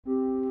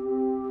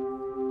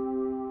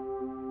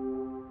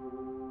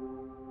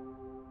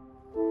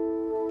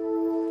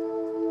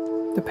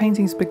The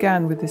paintings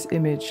began with this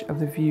image of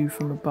the view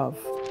from above,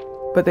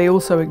 but they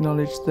also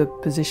acknowledged the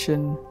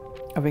position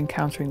of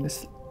encountering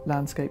this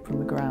landscape from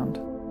the ground.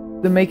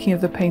 The making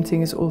of the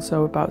painting is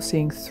also about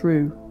seeing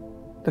through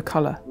the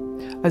colour,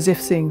 as if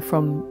seeing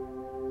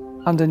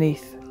from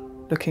underneath,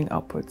 looking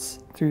upwards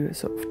through a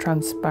sort of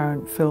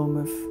transparent film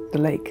of the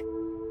lake.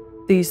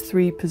 These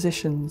three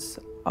positions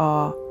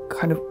are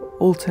kind of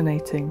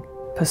alternating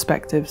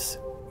perspectives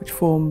which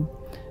form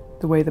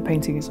the way the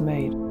painting is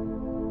made.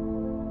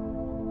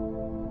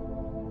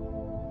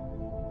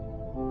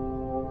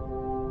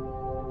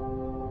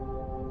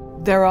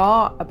 There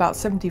are about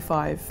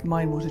 75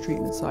 mine water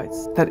treatment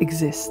sites that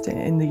exist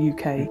in the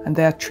UK, and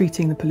they are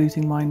treating the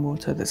polluting mine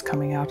water that's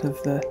coming out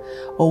of the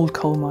old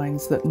coal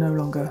mines that no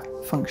longer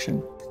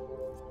function.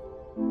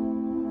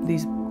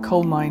 These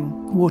coal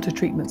mine water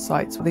treatment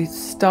sites, they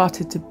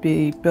started to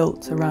be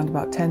built around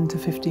about 10 to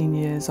 15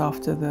 years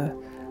after the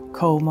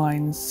coal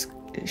mines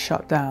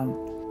shut down.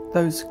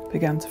 Those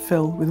began to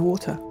fill with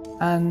water,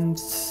 and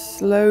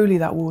slowly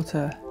that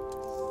water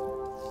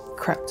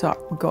crept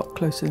up and got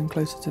closer and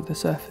closer to the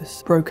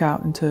surface, broke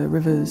out into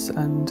rivers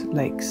and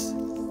lakes.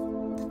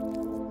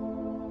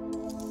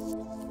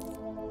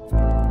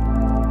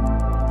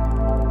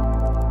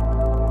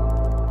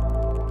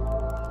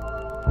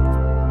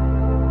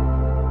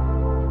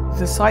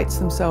 The sites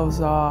themselves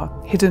are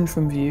hidden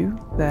from view.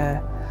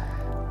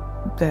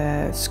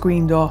 They're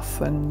screened off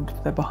and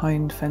they're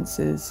behind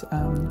fences,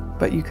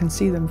 but you can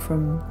see them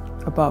from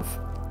above.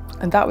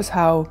 And that was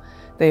how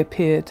they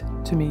appeared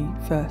to me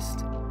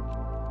first.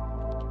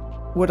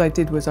 What I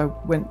did was I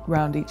went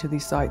round each of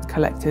these sites,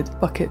 collected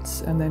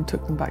buckets and then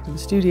took them back to the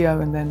studio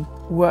and then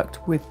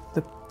worked with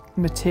the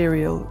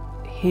material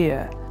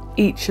here.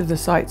 Each of the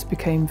sites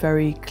became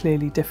very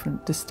clearly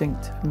different,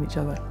 distinct from each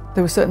other.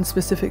 There were certain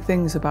specific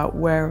things about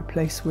where a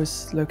place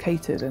was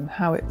located and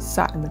how it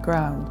sat in the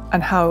ground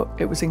and how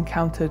it was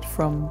encountered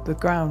from the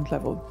ground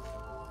level.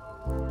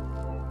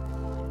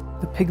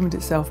 The pigment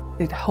itself,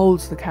 it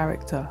holds the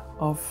character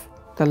of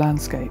the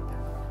landscape.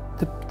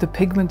 The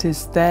pigment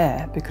is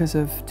there because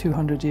of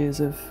 200 years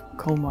of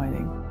coal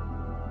mining.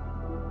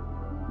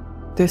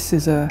 This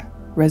is a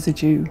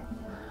residue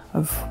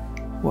of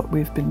what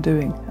we've been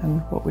doing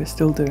and what we're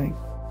still doing.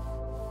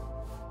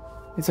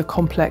 It's a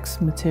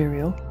complex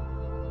material.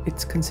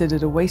 It's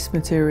considered a waste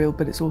material,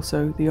 but it's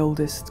also the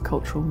oldest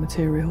cultural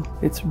material.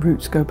 Its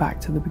roots go back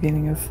to the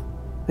beginning of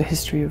the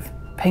history of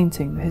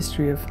painting, the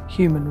history of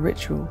human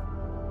ritual.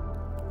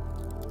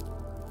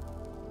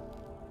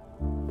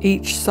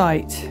 Each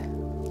site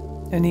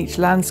and each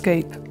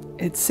landscape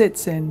it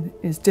sits in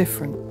is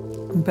different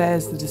and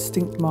bears the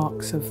distinct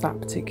marks of that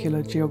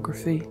particular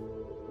geography,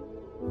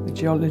 the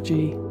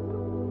geology,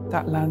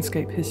 that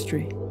landscape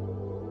history.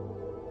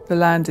 The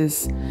land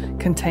is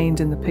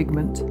contained in the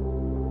pigment,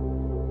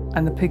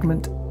 and the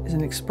pigment is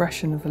an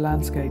expression of the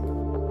landscape.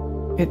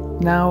 It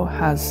now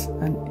has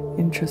an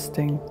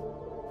interesting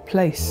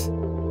place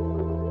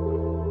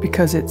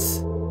because it's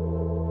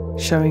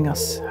showing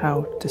us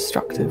how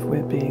destructive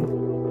we're being.